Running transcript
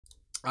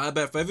I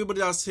bet for everybody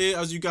that's here,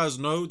 as you guys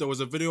know, there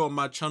was a video on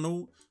my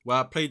channel where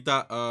I played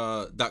that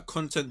that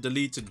content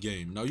deleted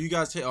game. Now you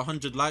guys hit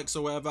 100 likes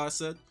or whatever I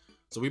said,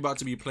 so we about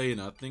to be playing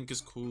it. I think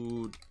it's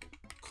called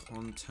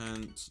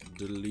content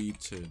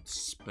deleted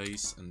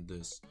space and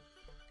this.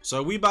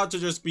 So we about to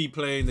just be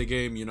playing the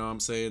game, you know what I'm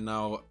saying?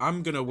 Now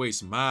I'm gonna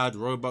waste mad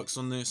Robux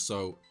on this,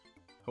 so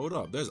hold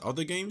up, there's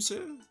other games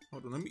here.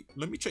 Hold on,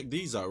 let me check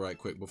these out right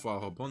quick before I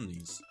hop on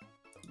these.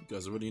 You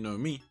guys already know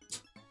me.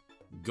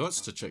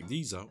 Gots to check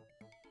these out.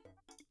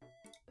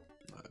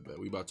 I bet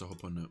we about to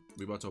hop on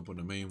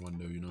the main one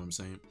though, you know what I'm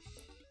saying?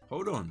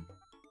 Hold on.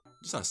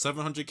 Just had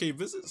 700k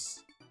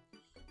visits.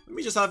 Let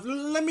me just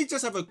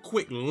have a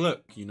quick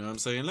look, you know what I'm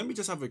saying? Let me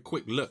just have a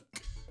quick look.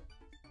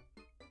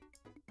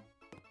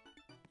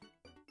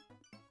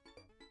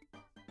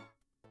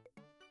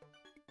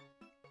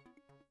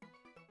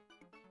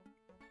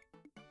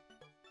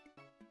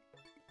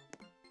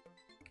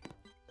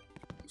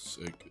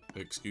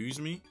 Excuse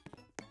me?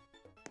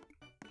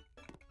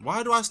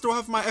 Why do I still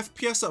have my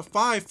FPS at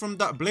 5 from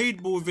that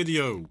Blade Ball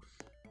video?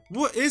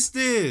 What is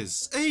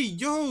this? Hey,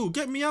 yo,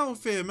 get me out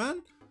of here,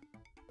 man.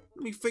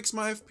 Let me fix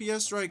my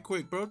FPS right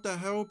quick, bro. What the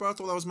hell, bro? I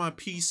thought that was my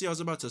PC I was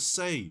about to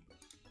say.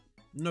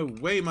 No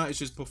way my it's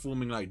just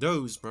performing like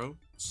those, bro.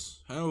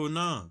 Hell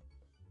nah.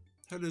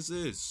 Hell is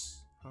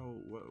this?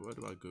 Where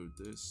do I go?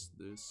 This.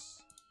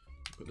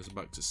 Put this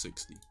back to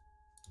 60.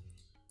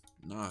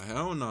 Nah,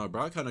 hell nah,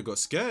 bro. I kind of got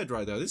scared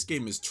right there. This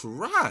game is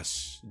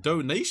trash.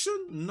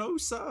 Donation? No,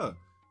 sir.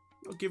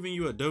 Not giving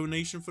you a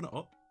donation for the...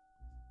 Oh.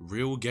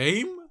 Real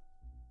game?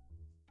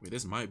 Wait,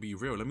 this might be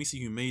real. Let me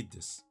see who made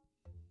this.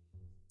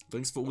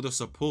 Thanks for all the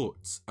support.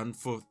 And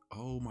for...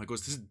 Oh my gosh,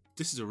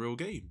 this is a real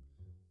game.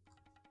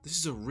 This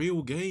is a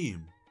real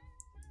game.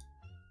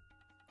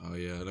 Oh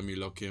yeah, let me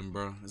lock in,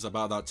 bro. It's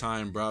about that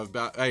time, bro.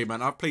 Hey,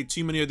 man, I've played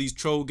too many of these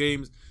troll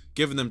games.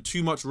 Giving them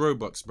too much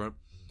Robux, bro.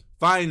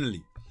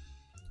 Finally.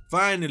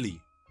 Finally.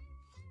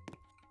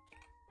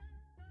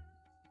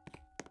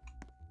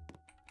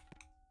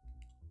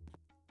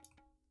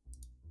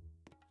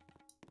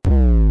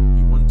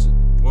 You want it?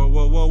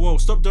 Whoa.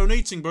 Stop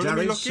donating, bro. Let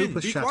me lock in.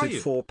 Be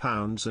quiet.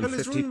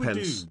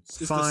 £4.50.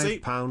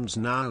 £5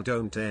 now,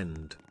 don't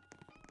end.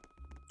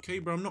 Okay,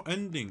 bro, I'm not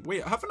ending.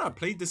 Wait, haven't I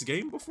played this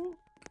game before?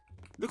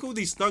 Look at all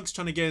these thugs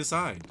trying to get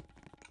inside.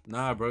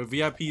 Nah, bro,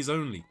 VIPs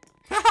only.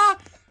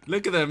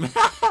 Look at them.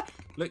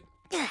 Look.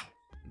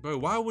 Bro,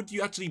 why would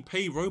you actually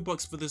pay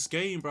Robux for this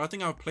game, bro? I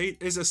think I've played...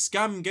 It's a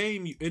scam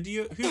game, you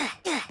idiot.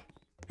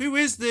 Who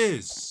is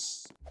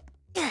this?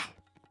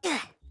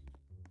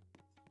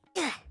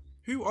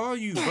 Who are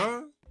you,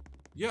 bro?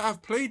 Yeah,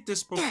 I've played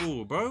this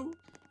before, bro.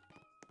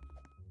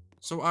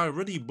 So I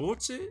already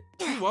bought it?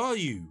 Who are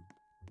you?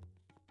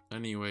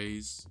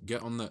 Anyways,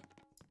 get on the...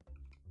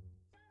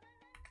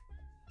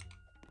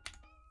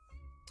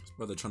 This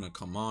brother trying to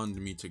command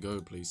me to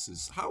go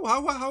places. How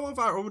have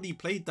I already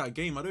played that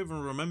game? I don't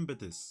even remember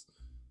this.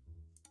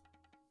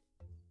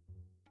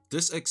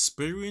 This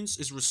experience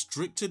is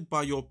restricted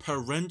by your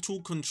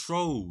parental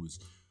controls.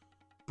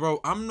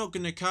 Bro, I'm not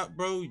gonna cap,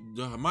 bro.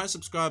 My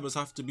subscribers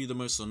have to be the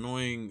most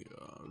annoying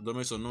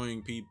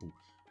people.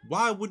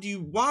 Why would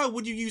you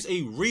use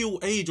a real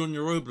age on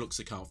your Roblox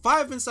account?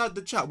 5 inside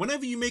the chat.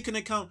 Whenever you make an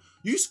account,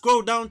 you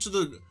scroll down to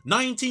the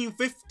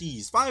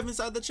 1950s. 5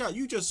 inside the chat.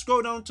 You just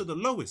scroll down to the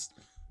lowest.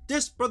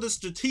 This brother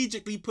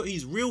strategically put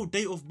his real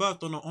date of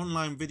birth on an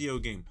online video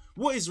game.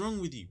 What is wrong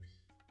with you?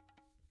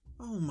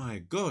 Oh my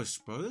gosh,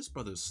 bro. This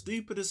brother's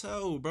stupid as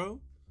hell,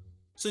 bro.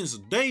 Since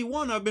day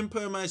one, I've been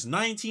putting my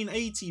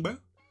 1980, bro.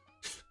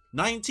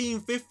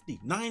 1950,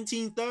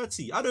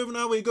 1930. I don't even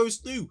know how it goes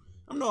through.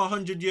 I'm not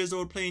 100 years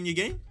old playing your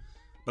game.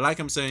 But like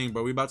I'm saying,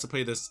 bro, we about to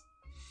play this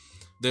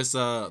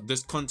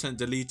content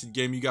deleted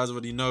game. You guys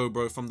already know,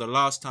 bro. From the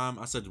last time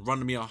I said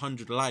run me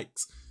 100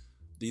 likes.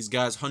 These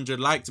guys 100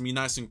 liked me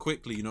nice and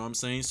quickly, you know what I'm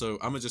saying? So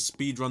I'm gonna just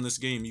speed run this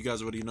game. You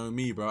guys already know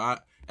me, bro.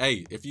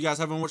 Hey, if you guys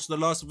haven't watched the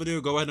last video,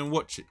 go ahead and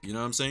watch it. You know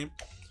what I'm saying?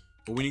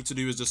 All we need to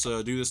do is just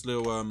do this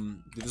little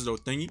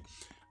thingy.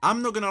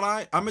 I'm not gonna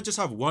lie, I'm gonna just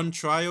have one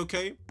try,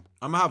 okay?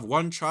 I'm gonna have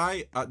one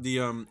try at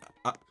the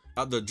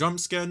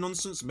jump scare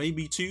nonsense,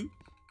 maybe 2.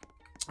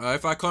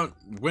 If I can't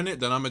win it,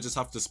 then I'm gonna just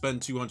have to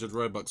spend 200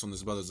 Robux on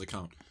this brother's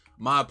account.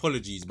 My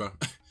apologies, bro.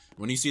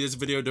 When you see this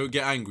video, don't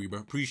get angry,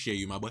 bro. Appreciate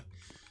you, my boy.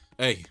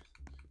 Hey,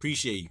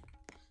 appreciate you.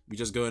 We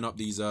just going up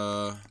these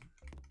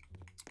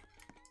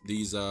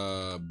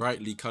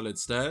brightly colored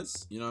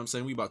stairs. You know what I'm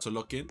saying? We about to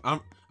lock in.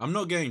 I'm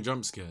not getting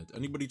jump scared.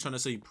 Anybody trying to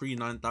say pre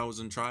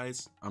 9,000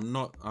 tries? I'm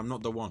not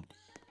the one.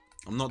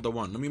 I'm not the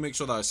one. Let me make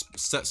sure that I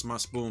sets my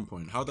spawn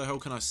point. How the hell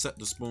can I set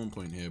the spawn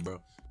point here,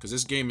 bro? Because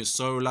this game is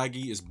so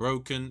laggy. It's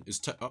broken. It's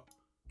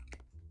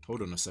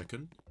hold on a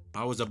second.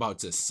 I was about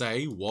to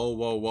say,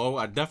 whoa.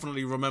 I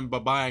definitely remember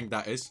buying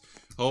that ish.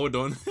 Hold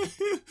on.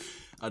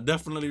 I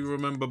definitely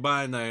remember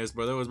buying that ish,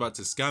 bro. They was about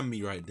to scam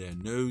me right there.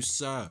 No,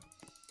 sir.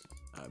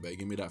 Alright, better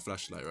give me that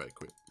flashlight right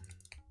quick.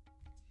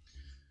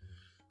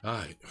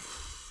 Alright.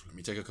 Let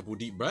me take a couple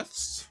deep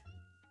breaths.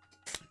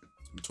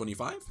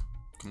 25.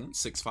 Come on,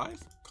 6'5".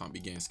 Can't be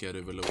getting scared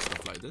over little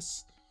stuff like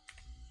this.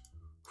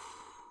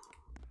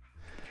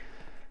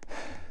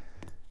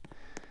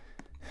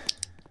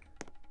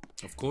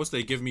 Of course,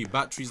 they give me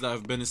batteries that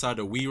have been inside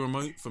a Wii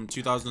remote from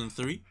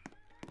 2003.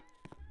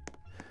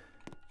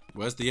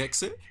 Where's the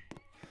exit?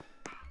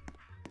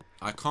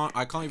 I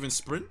can't even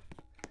sprint.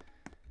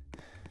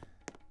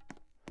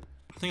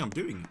 I think I'm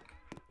doing it.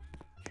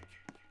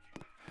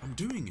 I'm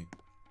doing it.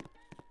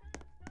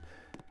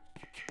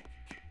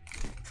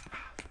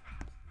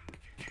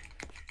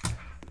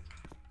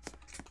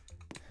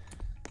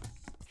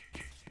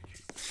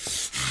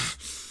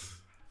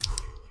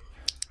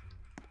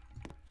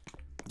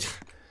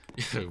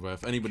 Yeah, bro,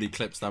 if anybody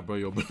clips that, bro,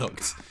 you're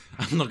blocked.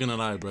 I'm not gonna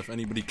lie, bro. If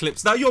anybody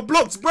clips that, you're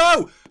blocked,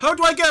 bro! How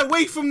do I get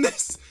away from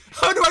this?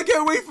 How do I get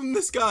away from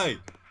this guy?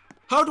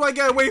 How do I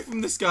get away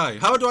from this guy?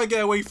 How do I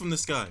get away from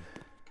this guy?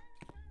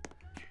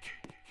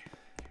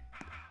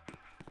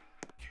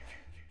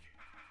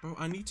 Bro,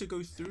 I need to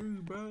go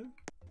through, bro.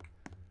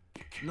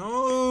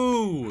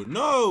 No!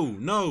 No!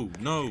 No!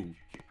 No!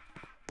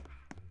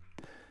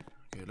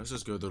 Okay, let's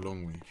just go the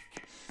long way.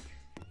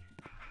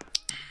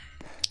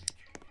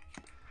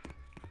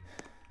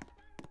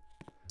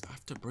 I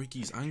have to break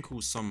his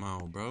ankles somehow,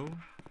 bro.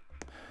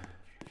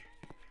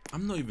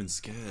 I'm not even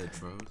scared,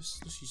 bro. This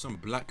is some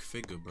black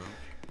figure, bro.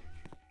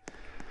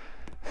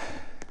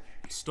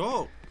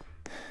 Stop!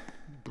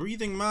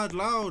 Breathing mad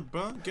loud,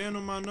 bro. Getting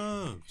on my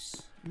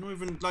nerves. Not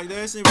even like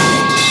there's even.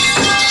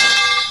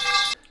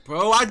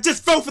 Bro, I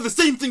just fell for the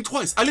same thing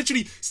twice. I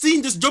literally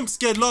seen this jump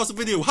scared last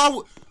video.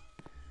 How?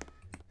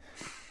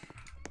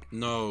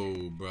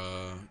 No,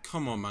 bro.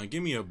 Come on, man.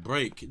 Give me a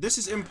break. This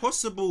is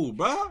impossible,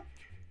 bro.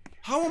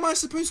 How am I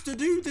supposed to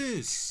do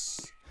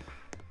this?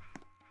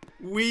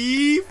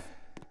 Weave.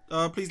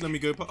 Please let me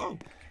go. Oh,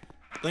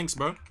 thanks,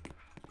 bro.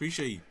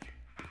 Appreciate you.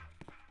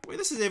 Wait,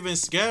 this is even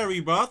scary,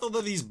 bro. I thought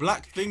that these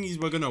black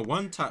thingies were gonna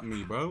one-tap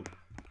me, bro.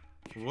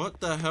 What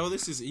the hell?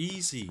 This is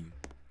easy.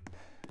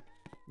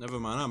 Never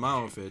mind, I'm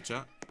out of here,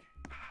 chat.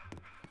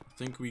 I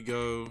think we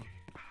go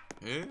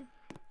here.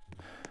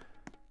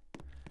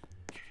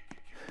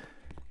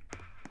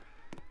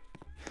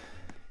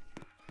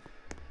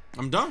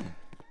 I'm done.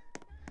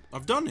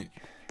 I've done it.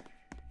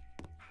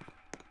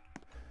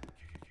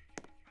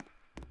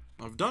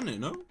 I've done it,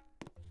 no?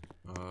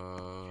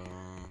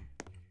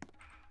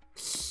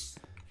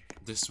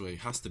 This way.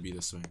 Has to be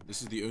this way.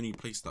 This is the only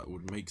place that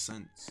would make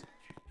sense.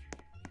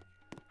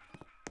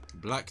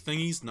 Black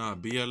thingies? Nah,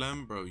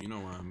 BLM, bro, you know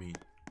what I mean.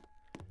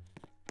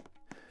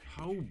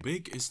 How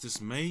big is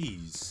this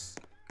maze?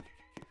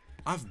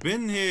 I've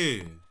been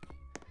here.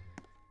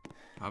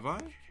 Have I?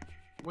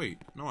 Wait,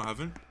 no I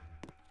haven't.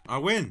 I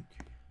win.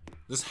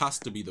 This has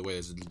to be the way.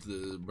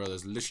 Bro,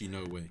 there's literally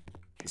no way.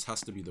 This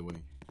has to be the way.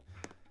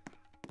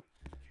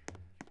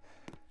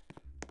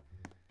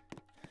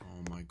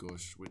 Oh my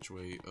gosh, which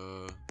way?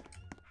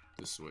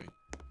 This way.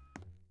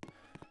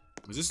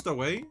 Is this the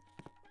way?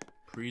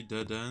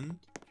 Pre-dead end?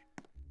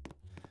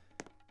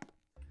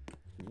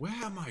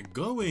 Where am I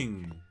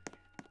going?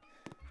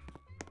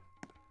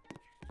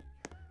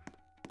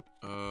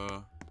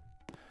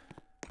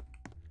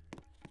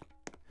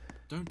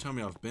 Don't tell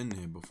me I've been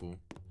here before.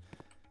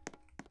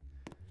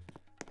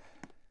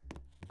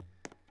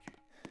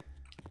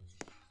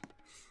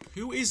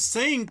 Who is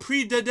saying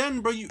pre-dead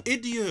end, bro? You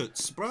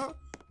idiots, bro.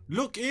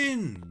 Look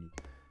in.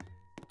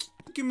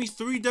 Give me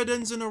 3 dead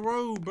ends in a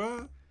row,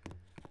 bro.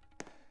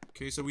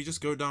 Okay, so we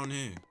just go down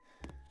here.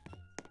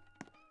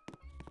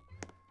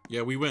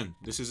 Yeah, we win.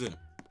 This is it.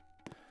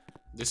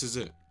 This is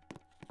it.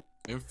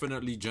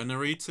 Infinitely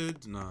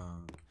generated?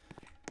 Nah.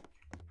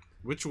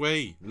 Which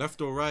way?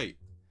 Left or right?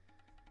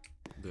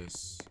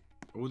 This.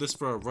 All this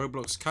for a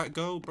Roblox cat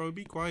girl? Bro,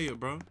 be quiet,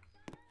 bro.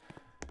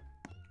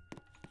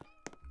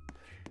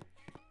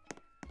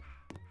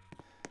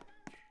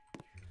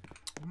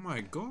 Oh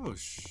my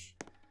gosh.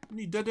 How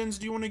many dead ends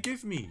do you want to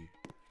give me?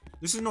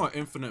 This is not an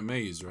infinite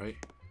maze, right?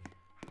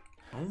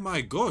 Oh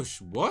my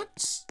gosh,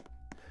 what?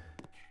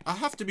 I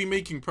have to be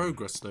making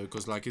progress though,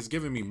 because like it's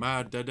giving me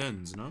mad dead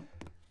ends, no?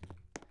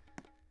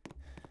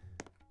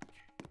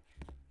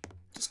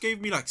 Just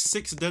gave me like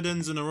 6 dead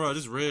ends in a row, I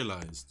just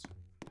realized.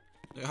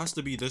 It has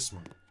to be this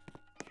one.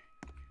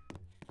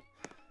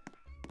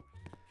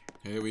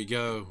 Here we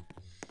go.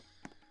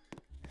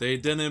 They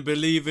didn't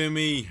believe in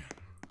me.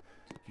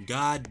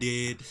 God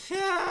did.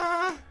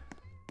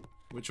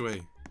 Which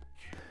way?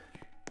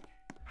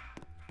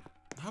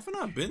 Haven't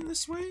I been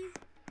this way?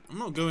 I'm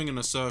not going in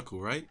a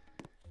circle, right?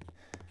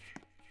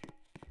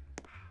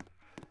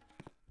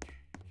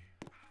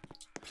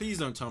 Please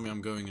don't tell me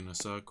I'm going in a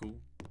circle.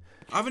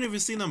 I haven't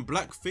even seen them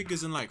black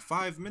figures in like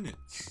 5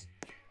 minutes.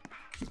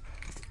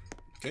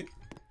 Okay,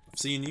 I've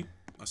seen you.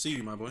 I see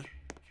you, my boy.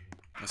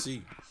 I see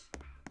you.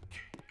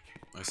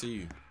 I see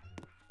you.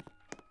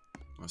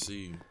 I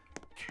see you.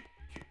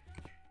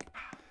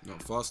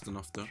 Not fast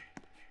enough though.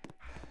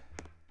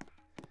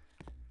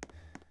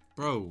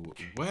 Bro,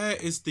 where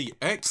is the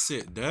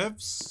exit,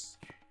 devs?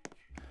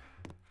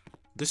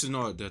 This is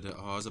not a dead end.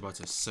 Oh, I was about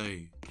to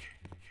say.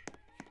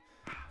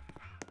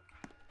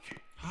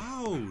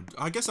 How?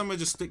 I guess I'm gonna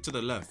just stick to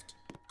the left.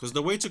 Because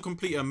the way to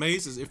complete a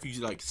maze is if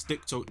you like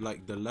stick to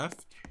like the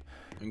left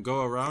and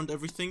go around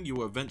everything, you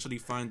will eventually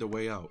find a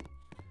way out.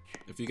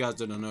 If you guys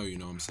didn't know, you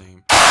know what I'm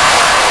saying.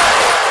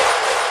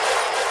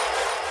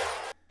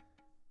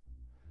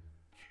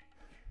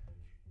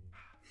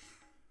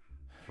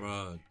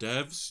 Bruh,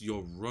 devs,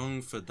 you're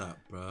wrong for that,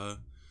 bruh.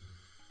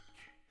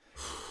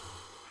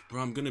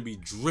 Bro, I'm gonna be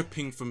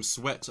dripping from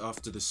sweat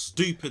after this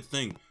stupid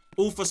thing.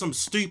 All for some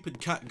stupid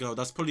cat girl.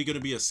 That's probably gonna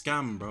be a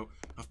scam, bro.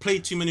 I've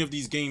played too many of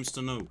these games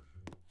to know.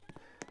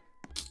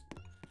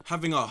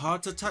 Having a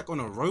heart attack on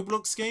a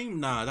Roblox game?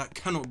 Nah, that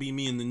cannot be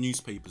me in the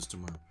newspapers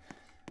tomorrow.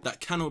 That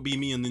cannot be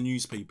me in the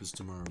newspapers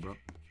tomorrow, bro.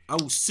 I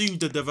will sue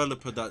the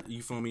developer that,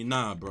 you feel me?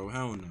 Nah, bro,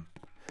 hell no.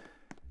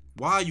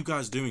 Why are you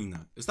guys doing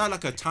that? Is that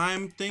like a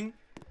time thing?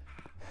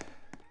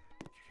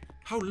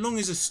 How long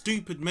is a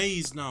stupid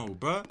maze now,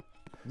 bro?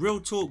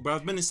 Real talk, bro.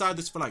 I've been inside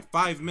this for like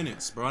 5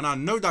 minutes, bro. And I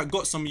know that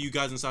got some of you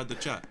guys inside the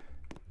chat.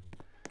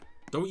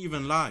 Don't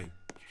even lie.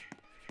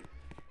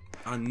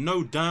 I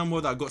know damn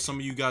well that I got some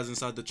of you guys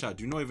inside the chat.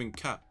 Do not even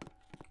cap.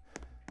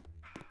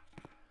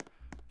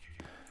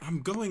 I'm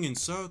going in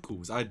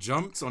circles. I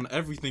jumped on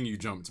everything you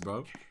jumped,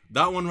 bro.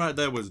 That one right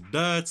there was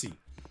dirty.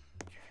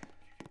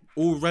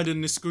 All red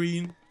in the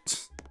screen.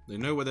 They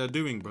know what they're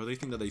doing, bro. They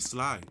think that they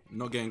sly. I'm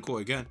not getting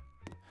caught again.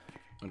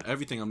 On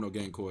everything, I'm not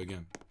getting caught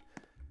again.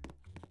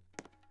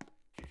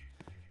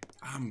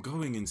 I'm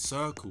going in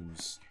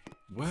circles.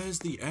 Where's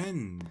the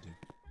end?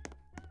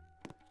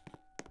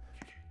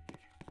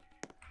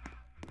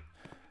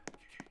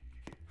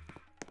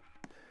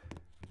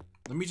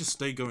 Let me just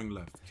stay going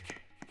left.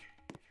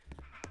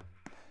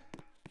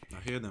 I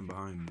hear them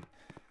behind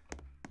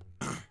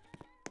me.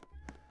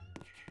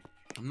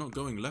 I'm not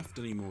going left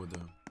anymore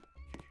though.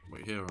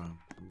 Wait, here I am.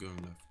 I'm going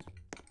left.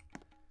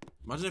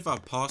 Imagine if I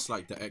passed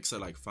like the exit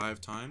like 5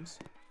 times.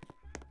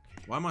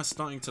 Why am I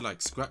starting to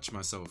like scratch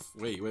myself?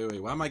 Wait.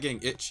 Why am I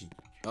getting itchy?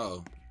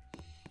 Uh-oh.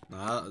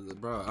 Nah,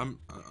 bro,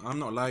 I'm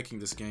not liking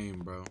this game,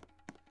 bro.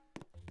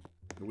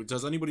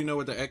 Does anybody know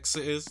what the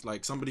exit is?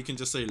 Like somebody can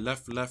just say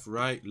left,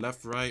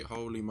 right.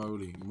 Holy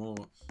moly,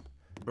 more.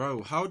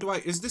 Bro, how do I...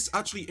 Is this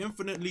actually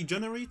infinitely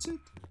generated?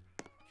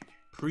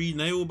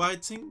 Pre-nail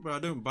biting? Bro, I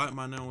don't bite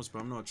my nails,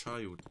 bro. I'm not a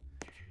child.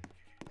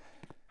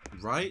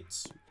 Right?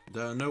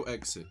 There are no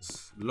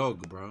exits.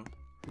 Log, bro.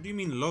 What do you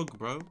mean log,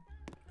 bro?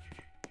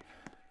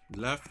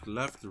 Left,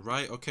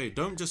 right. Okay,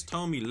 don't just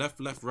tell me left,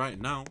 right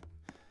now.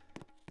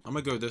 I'm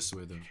gonna go this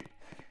way, though.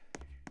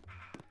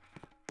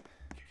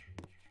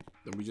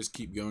 Then we just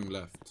keep going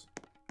left.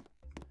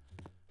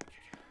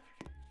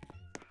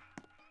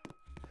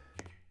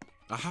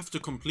 I have to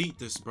complete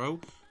this, bro.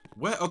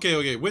 Where?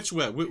 Okay. Which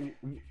way?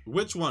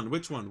 Which one?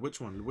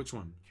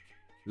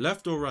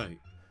 Left or right?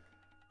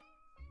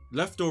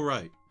 Left or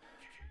right?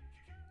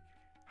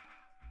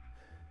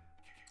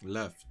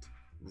 Left,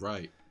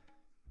 right,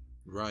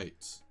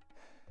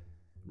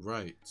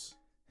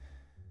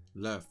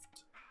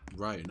 left,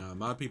 right. Now,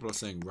 mad people are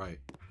saying right.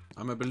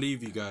 I'm gonna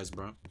believe you guys,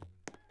 bro.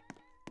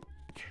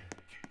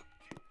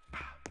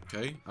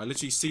 Okay, I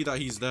literally see that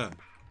he's there.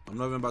 I'm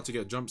not even about to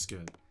get jump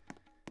scared.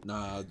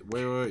 Nah,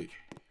 wait.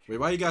 Wait,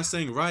 why are you guys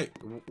saying right?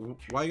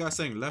 Why are you guys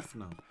saying left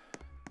now?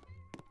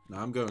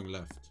 Nah, I'm going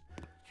left.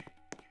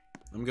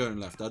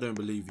 I don't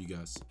believe you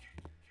guys.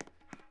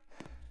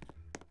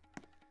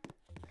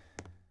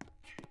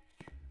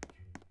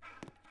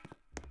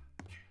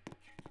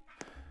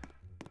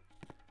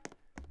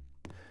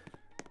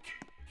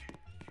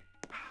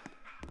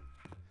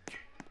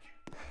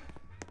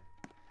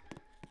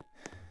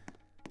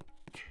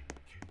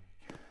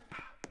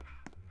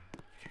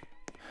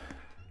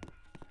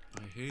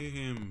 I hear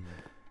him.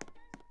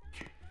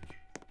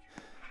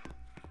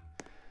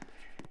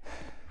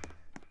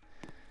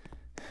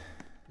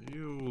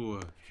 Ew.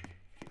 It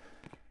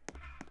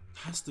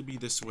has to be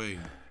this way.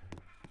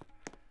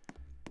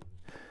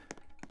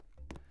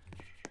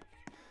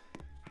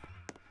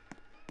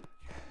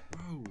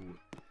 Bro.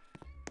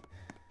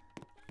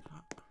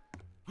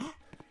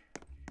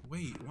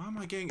 Wait, why am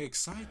I getting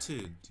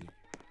excited?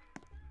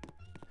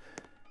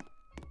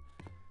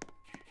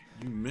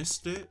 You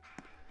missed it?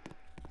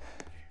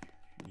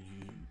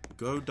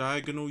 Go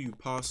diagonal, you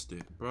passed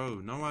it.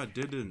 Bro, no I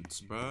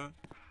didn't, bro.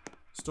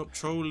 Stop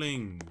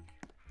trolling.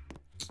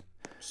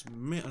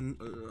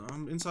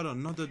 I'm inside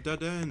another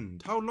dead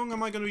end. How long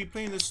am I going to be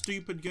playing this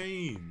stupid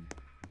game?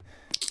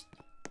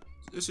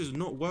 This is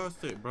not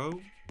worth it, bro.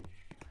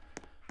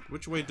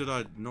 Which way did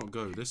I not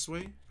go? This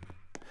way?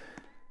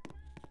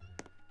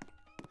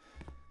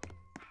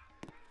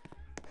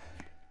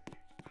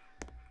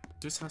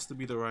 This has to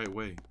be the right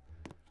way.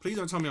 Please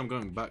don't tell me I'm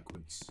going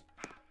backwards.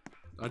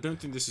 I don't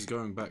think this is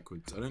going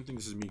backwards. I don't think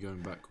this is me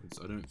going backwards.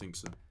 I don't think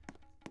so.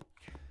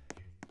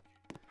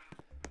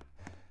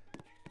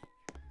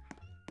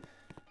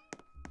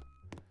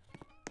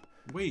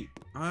 Wait,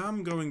 I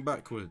am going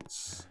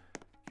backwards.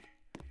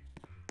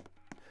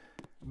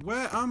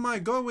 Where am I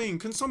going?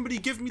 Can somebody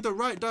give me the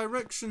right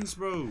directions,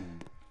 bro?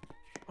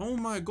 Oh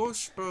my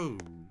gosh, bro.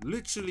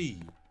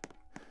 Literally.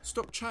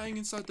 Stop chatting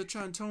inside the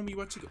chat and tell me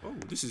where to go. Oh,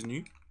 this is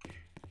new.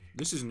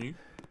 This is new.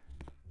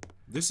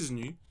 This is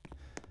new.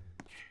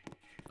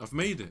 I've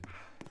made it.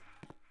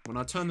 When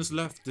I turn this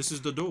left, this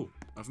is the door.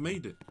 I've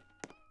made it.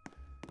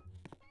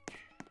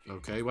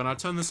 Okay, when I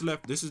turn this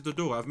left, this is the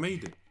door. I've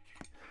made it.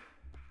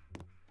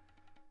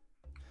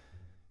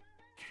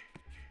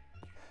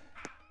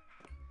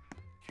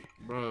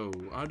 Bro,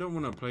 I don't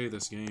want to play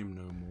this game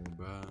no more,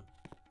 bruh.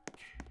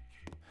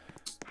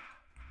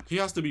 He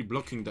has to be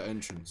blocking the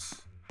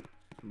entrance.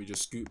 Let me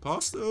just scoot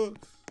past her.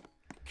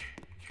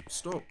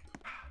 Stop.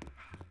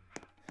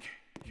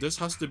 This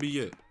has to be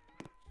it.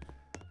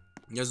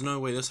 There's no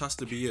way. This has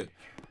to be it.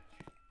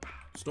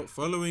 Stop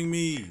following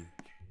me.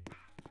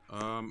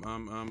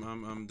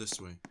 This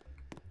way.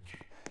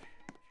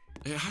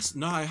 It has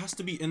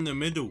to be in the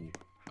middle.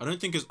 I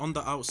don't think it's on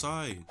the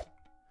outside.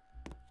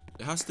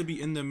 It has to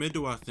be in the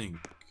middle, I think.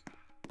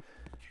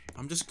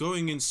 I'm just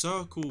going in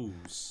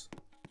circles.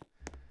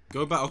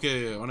 Go back.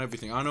 Okay, yeah, on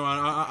everything. I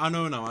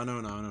know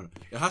now.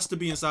 It has to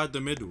be inside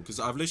the middle because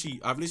I've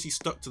literally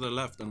stuck to the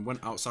left and went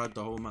outside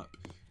the whole map.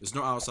 It's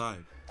not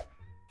outside.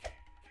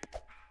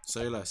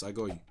 Say less. I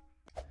got you.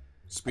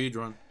 Speed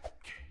run.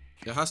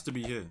 It has to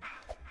be here.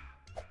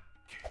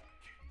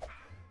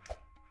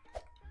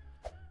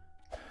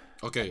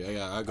 Okay,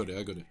 yeah, I got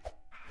it.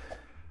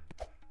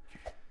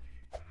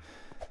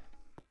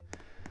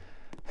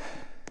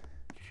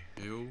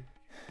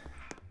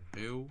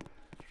 Ew.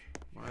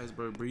 Why is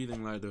bro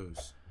breathing like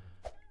those?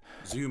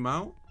 Zoom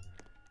out?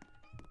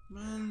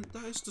 Man,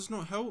 that does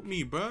not help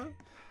me, bro.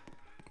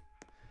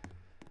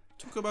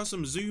 Talk about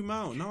some zoom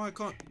out. No, I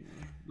can't.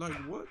 Like,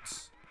 what?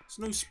 There's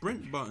no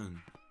sprint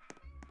button.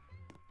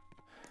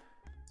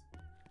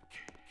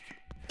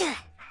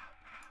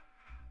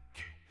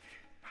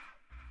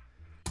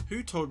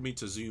 Who told me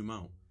to zoom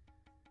out?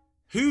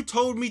 Who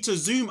told me to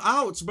zoom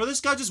out, bro? This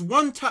guy just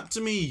one-tapped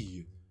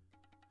me.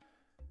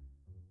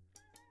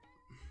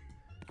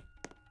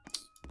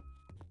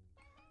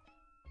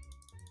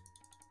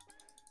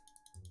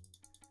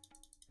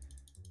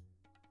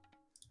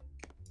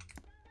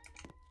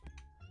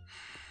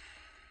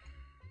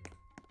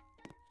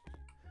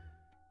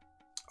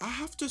 I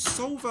have to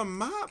solve a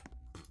map?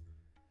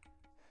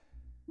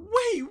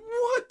 Wait,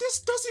 what? This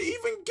doesn't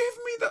even give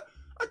me the...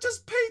 I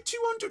just paid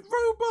 200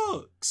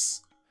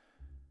 Robux.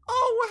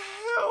 Oh,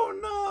 hell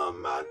no,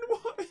 man.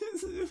 What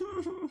is it?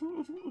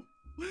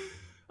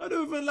 I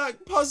don't even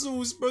like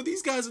puzzles, bro.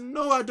 These guys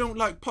know I don't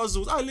like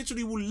puzzles. I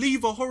literally will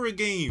leave a horror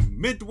game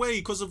midway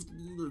because of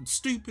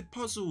stupid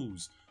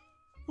puzzles.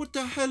 What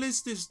the hell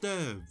is this,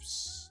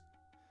 devs?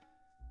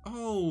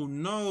 Oh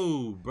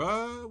no,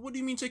 bruh. What do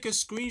you mean take a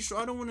screenshot?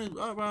 I don't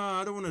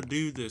want to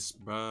do this,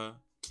 bruh.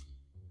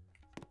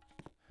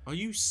 Are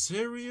you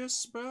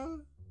serious,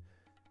 bruh?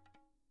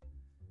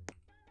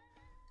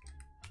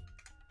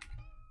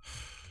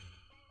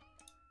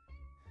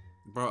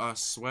 Bro, I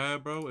swear,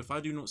 bro, if I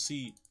do not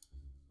see...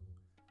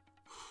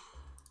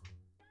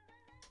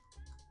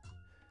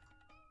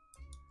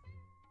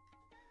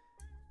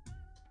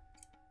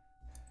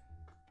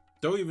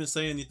 Don't even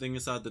say anything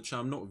inside the chat.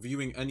 I'm not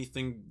viewing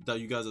anything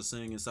that you guys are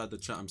saying inside the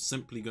chat. I'm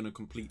simply going to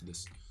complete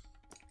this.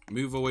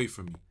 Move away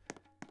from me.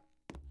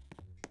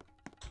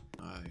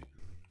 Alright.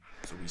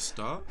 So we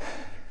start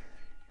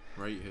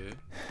right here.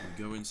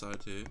 We go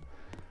inside here.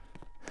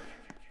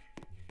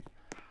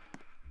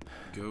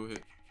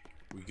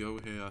 We go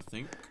here, I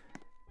think.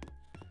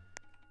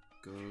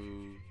 Go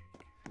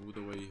all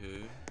the way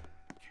here.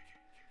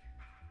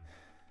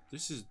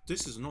 This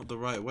is not the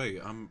right way.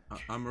 I'm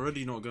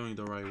already not going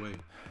the right way.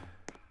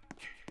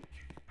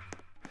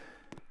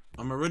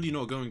 I'm already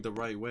not going the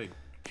right way.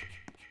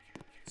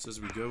 It says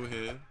we go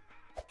here.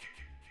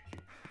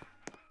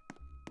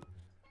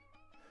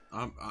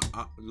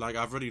 Like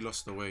I've already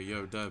lost the way.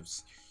 Yo,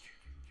 devs.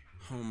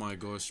 Oh my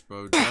gosh,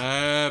 bro.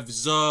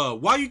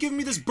 Devs. Why are you giving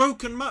me this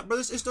broken map, bro?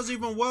 This doesn't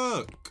even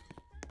work.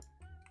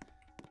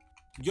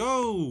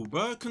 Yo,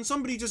 bro. Can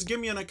somebody just give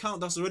me an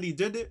account that's already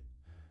did it?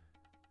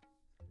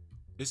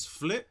 It's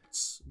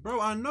flipped. Bro,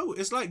 I know.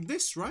 It's like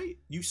this, right?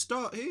 You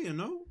start here, you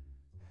know?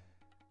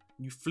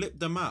 You flip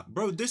the map.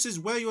 Bro, this is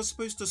where you're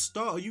supposed to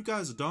start. Are you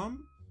guys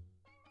dumb?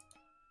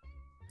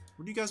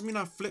 What do you guys mean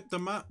I flipped the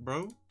map,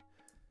 bro?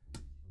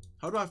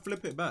 How do I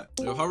flip it back?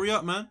 Yo, hurry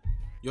up, man.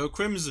 Yo,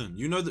 Crimson,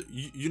 you know that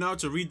you know how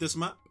to read this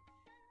map?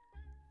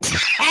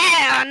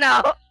 Hell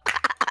no!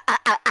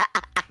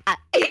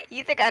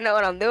 You think I know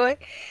what I'm doing?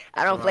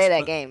 I don't play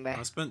that game, bro.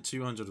 I spent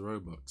 200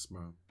 Robux,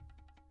 bro.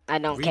 I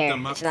don't care.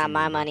 It's not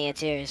my money,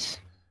 it's yours.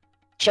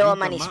 Show a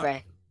money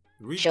spray.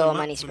 Show a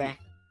money spray.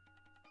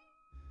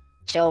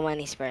 Show a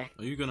money spray.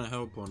 Are you gonna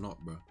help or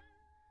not, bro?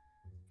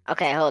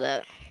 Okay, hold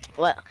up.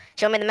 What?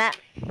 Show me the map.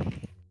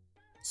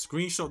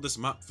 Screenshot this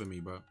map for me,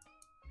 bro.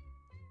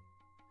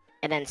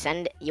 And then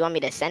send it. You want me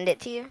to send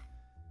it to you? What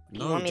do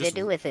you want me to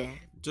do with it?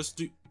 Just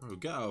do... Bro,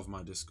 get out of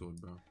my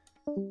Discord, bro.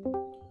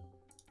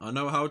 I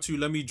know how to.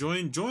 Let me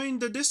join. Join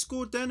the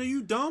Discord then. Are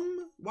you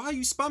dumb? Why are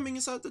you spamming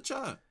inside the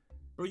chat?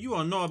 Bro, you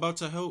are not about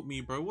to help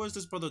me, bro. What is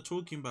this brother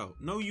talking about?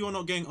 No, you are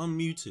not getting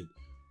unmuted.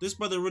 This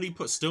brother really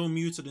put still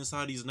muted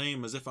inside his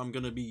name as if I'm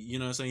gonna be, you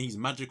know, saying he's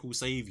magical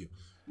savior.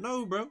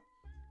 No, bro.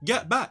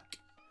 Get back.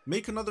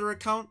 Make another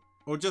account.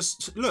 Or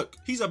just... Look,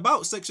 his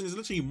about section is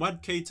literally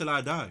MWAD till I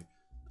die.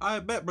 I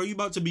bet, bro, you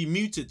about to be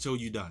muted till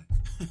you die.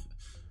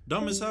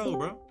 Dumb as hell,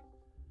 bro.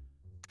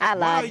 I lied.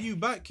 Why are you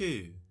back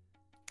here?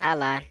 I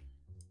lied.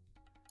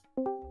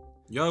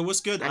 Yo, what's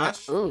good,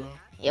 Ash? Ooh.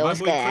 Yo, what's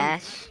good,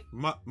 Ash?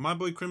 My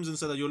boy Crimson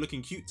said that you're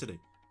looking cute today.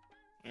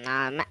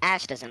 Nah,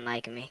 Ash doesn't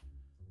like me.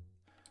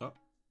 Oh.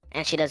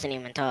 And she doesn't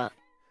even talk.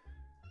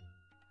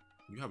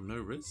 You have no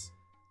Riz?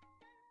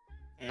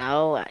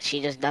 No,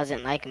 she just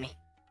doesn't like me.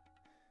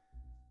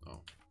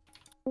 Oh.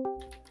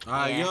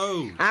 Alright,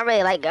 yo. I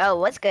really like go.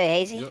 What's good,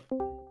 Hazy? Yo.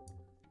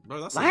 Bro,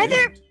 that's Why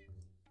there?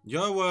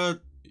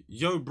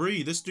 Yo,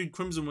 Bree, this dude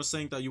Crimson was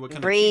saying that you were kind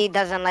of Bree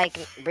doesn't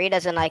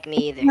like me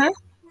either. Huh?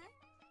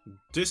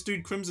 This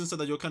dude Crimson said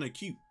that you're kind of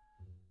cute.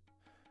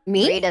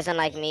 Me? Bree doesn't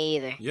like me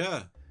either.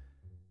 Yeah.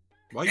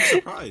 Why are you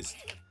surprised?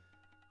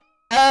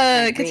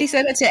 Because he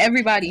said that to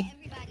everybody.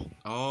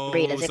 Oh,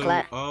 Bree, does it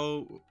clap?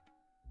 Oh.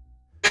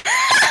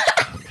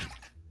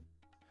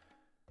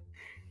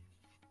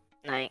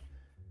 Like,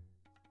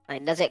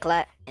 does it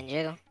clap and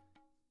jiggle?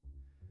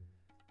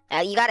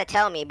 You gotta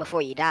tell me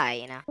before you die,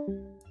 you know?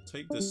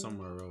 Take this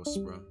somewhere else,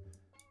 bro.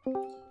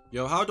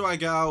 Yo, how do I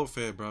get out of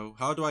here, bro?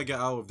 How do I get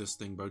out of this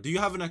thing, bro? Do you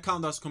have an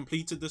account that's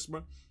completed this,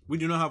 bro? We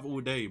do not have all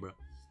day, bro.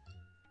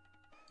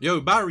 Yo,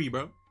 Barry,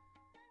 bro.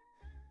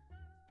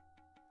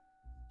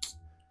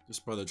 This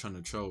brother trying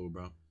to troll,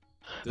 bro.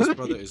 This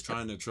brother is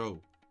trying to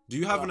troll. Do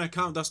you have an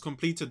account that's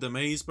completed the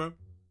maze, bro?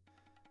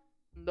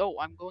 No,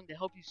 I'm going to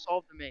help you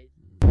solve the maze.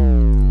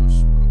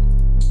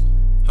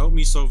 Help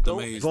me solve the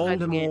maze.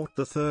 Voldemort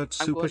the Third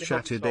super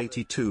chatted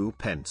 82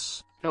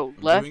 pence. No,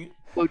 left,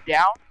 go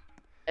down,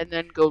 and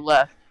then go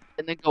left,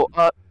 and then go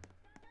up,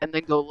 and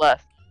then go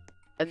left,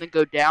 and then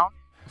go down,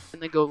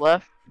 and then go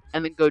left,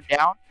 and then go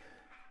down,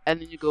 and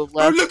then you go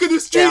left. Oh, look at the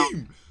stream!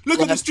 Down, look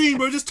left, at the stream,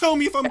 bro. Just tell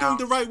me if I'm down.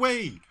 going the right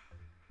way.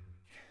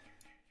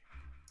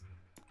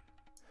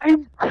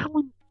 I'm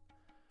telling.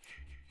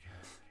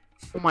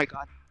 Oh my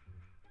god.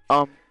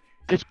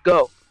 Just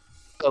go.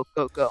 Go.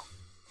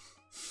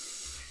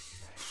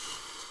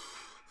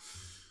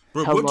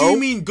 Bro, Hello? what do you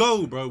mean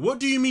go, bro? What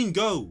do you mean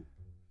go?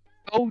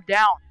 Go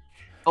down.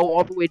 Go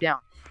all the way down.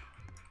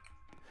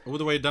 All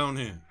the way down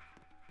here.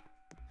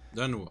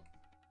 Then what?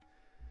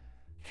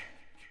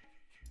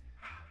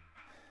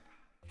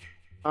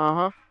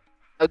 Uh-huh.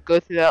 I'll go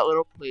through that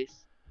little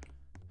place.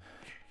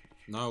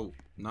 Now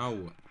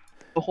what?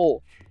 The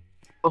hole.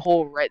 The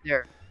hole right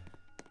there.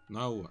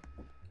 Now what?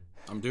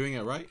 I'm doing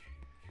it right?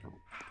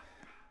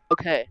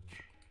 Okay.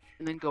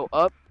 And then go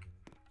up.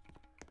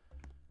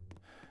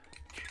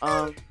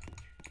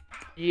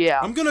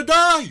 Yeah. I'm gonna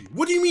die!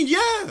 What do you mean,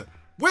 yeah?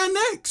 Where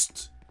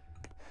next?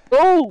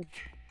 Go!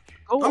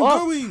 Go I'm up!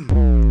 going!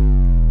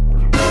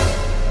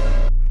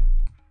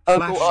 Go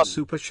Flash up.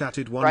 super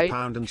chatted Right?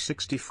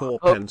 £1.64.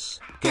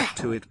 Up. Get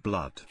to it,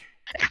 blood.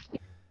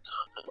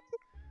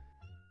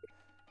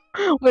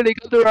 When I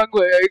got the wrong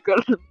way, I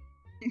got the...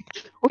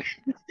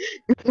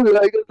 I got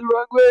the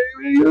wrong way.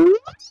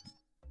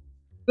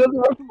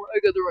 I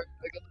got the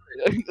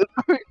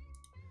right.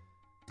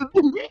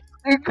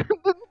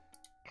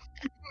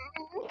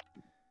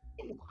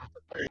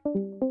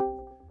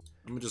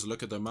 Let me just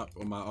look at the map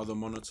on my other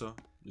monitor,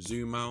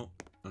 zoom out,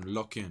 and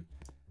lock in.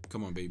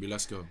 Come on, baby,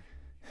 let's go.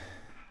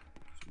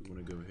 So we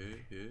want to go here,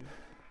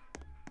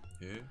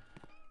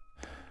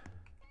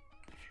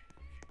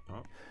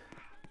 up,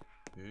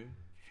 here, here,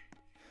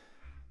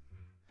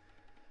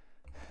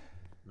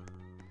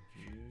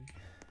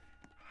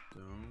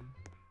 down.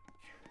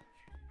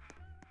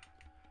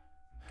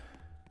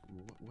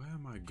 Where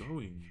am I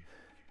going?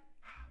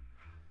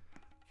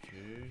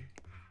 Here,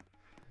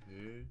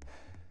 here.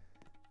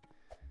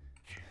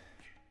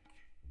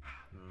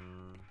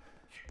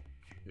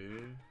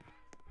 Here.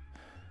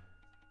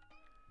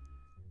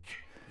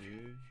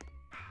 Here.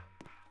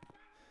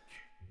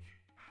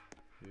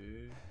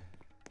 Here.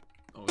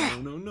 Oh,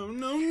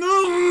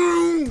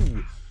 no!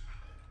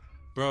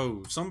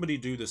 Bro, somebody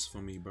do this for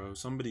me, bro.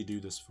 Somebody do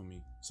this for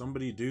me.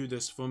 Somebody do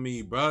this for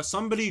me, bro.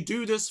 Somebody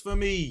do this for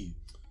me.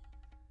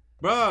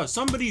 Bruh,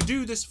 somebody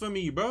do this for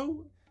me,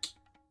 bro.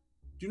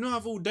 Do you not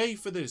have all day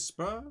for this,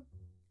 bruh?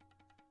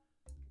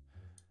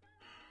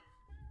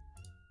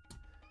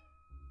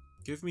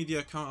 Give me the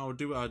account, I'll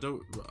do it. I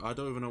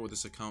don't even know what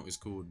this account is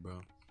called,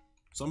 bro.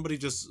 Somebody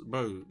just,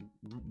 bro,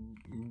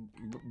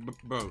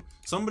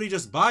 somebody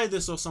just buy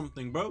this or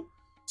something, bro.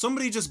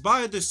 Somebody just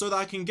buy this so that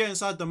I can get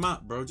inside the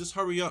map, bro. Just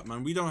hurry up,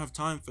 man. We don't have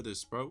time for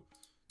this, bro.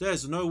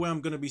 There's no way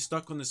I'm gonna be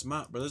stuck on this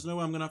map, bro. There's no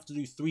way I'm gonna have to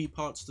do 3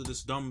 parts to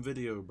this dumb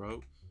video,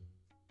 bro.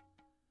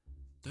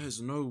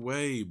 There's no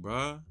way,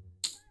 bruh.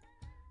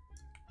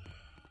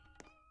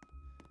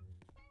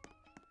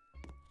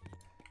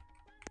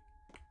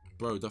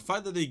 Bro, the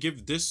fact that they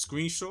give this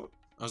screenshot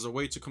as a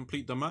way to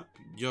complete the map,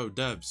 yo,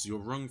 devs, you're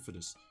wrong for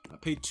this. I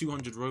paid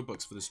 200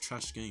 Robux for this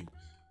trash game.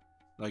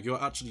 Like,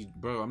 you're actually,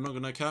 bro, I'm not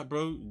gonna cap,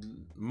 bro.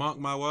 Mark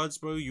my words,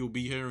 bro. You'll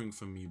be hearing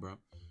from me, bro.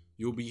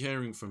 You'll be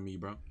hearing from me,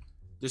 bro.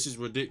 This is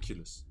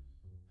ridiculous.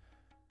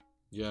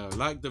 Yeah,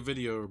 like the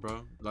video,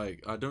 bro.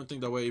 Like, I don't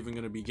think that we're even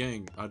gonna be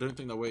getting.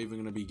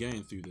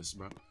 Through this,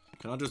 bro.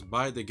 Can I just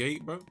buy the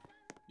gate, bro?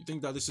 You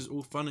think that this is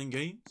all fun and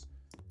games?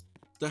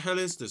 The hell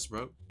is this,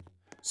 bro?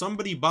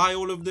 Somebody buy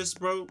all of this,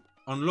 bro.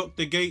 Unlock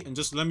the gate and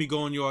just let me go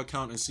on your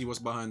account and see what's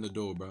behind the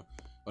door, bro.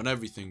 On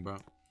everything, bro.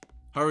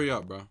 Hurry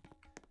up, bro.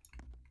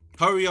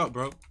 Hurry up,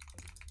 bro.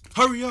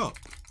 Hurry up.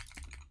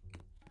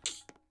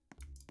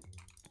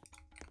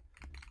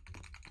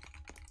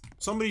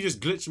 Somebody just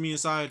glitched me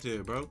inside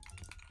here, bro.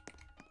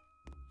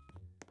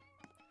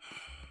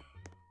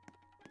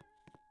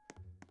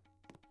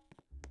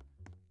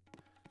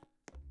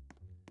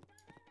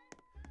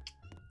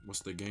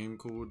 What's the game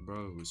called,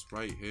 bro? It's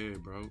right here,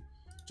 bro.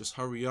 Just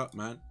hurry up,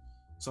 man.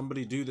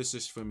 Somebody do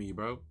this for me,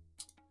 bro.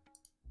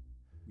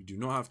 We do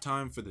not have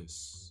time for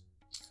this.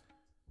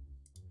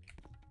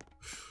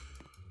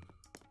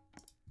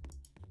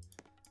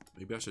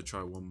 Maybe I should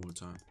try one more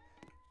time.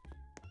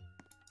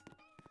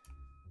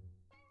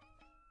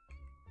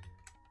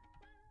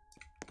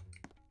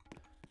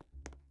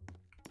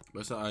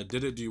 But I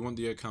did it. Do you want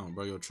the account,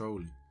 bro? You're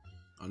trolling.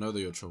 I know that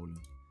you're trolling.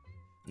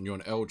 And you're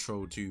an L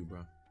troll too,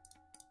 bro.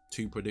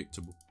 Too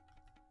predictable.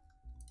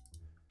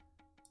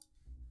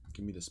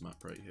 Give me this map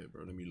right here,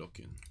 bro. Let me lock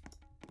in.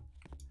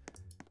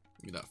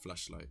 Give me that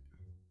flashlight.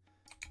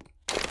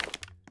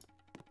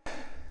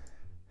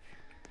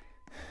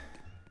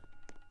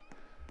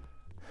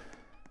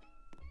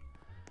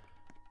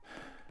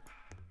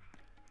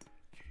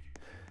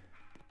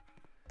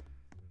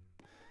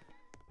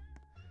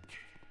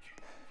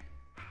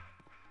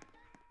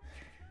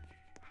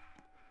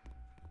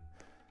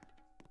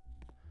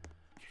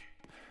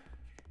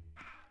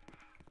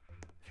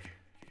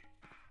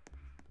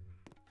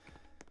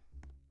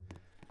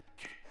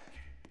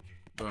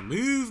 Bro,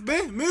 move,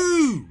 man,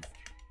 move!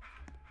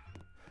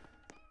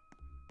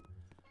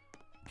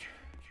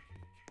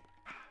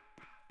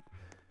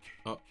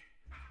 Oh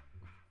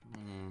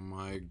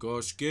my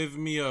gosh, give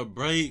me a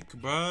break,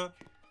 bruh.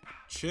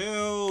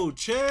 Chill,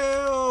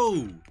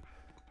 chill!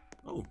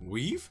 Oh,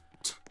 weave?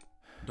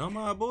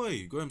 Dumb-eye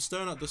boy, go ahead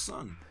staring at the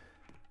sun.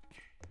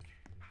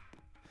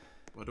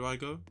 Where do I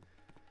go?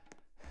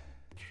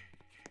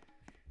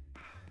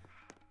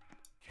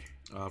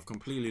 I've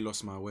completely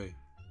lost my way.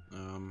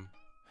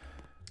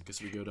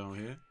 Guess we go down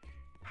here.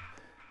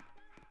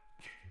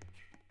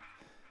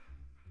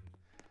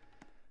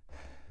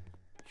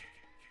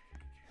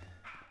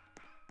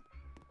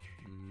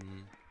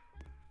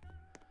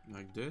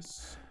 Like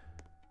this.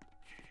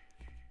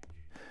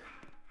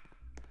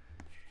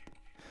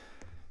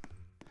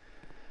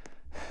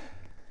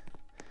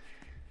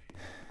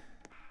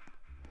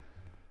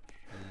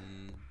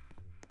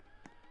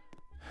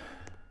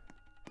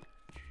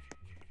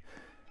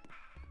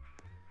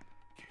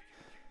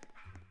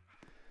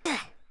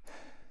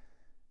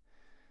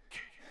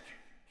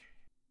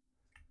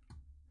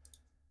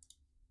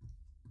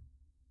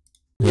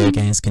 Hey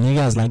guys, can you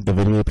guys like the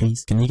video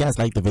please? Can you guys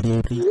like the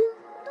video please?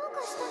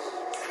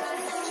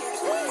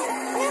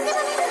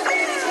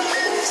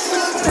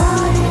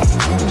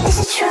 It's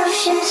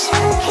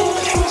atrocious.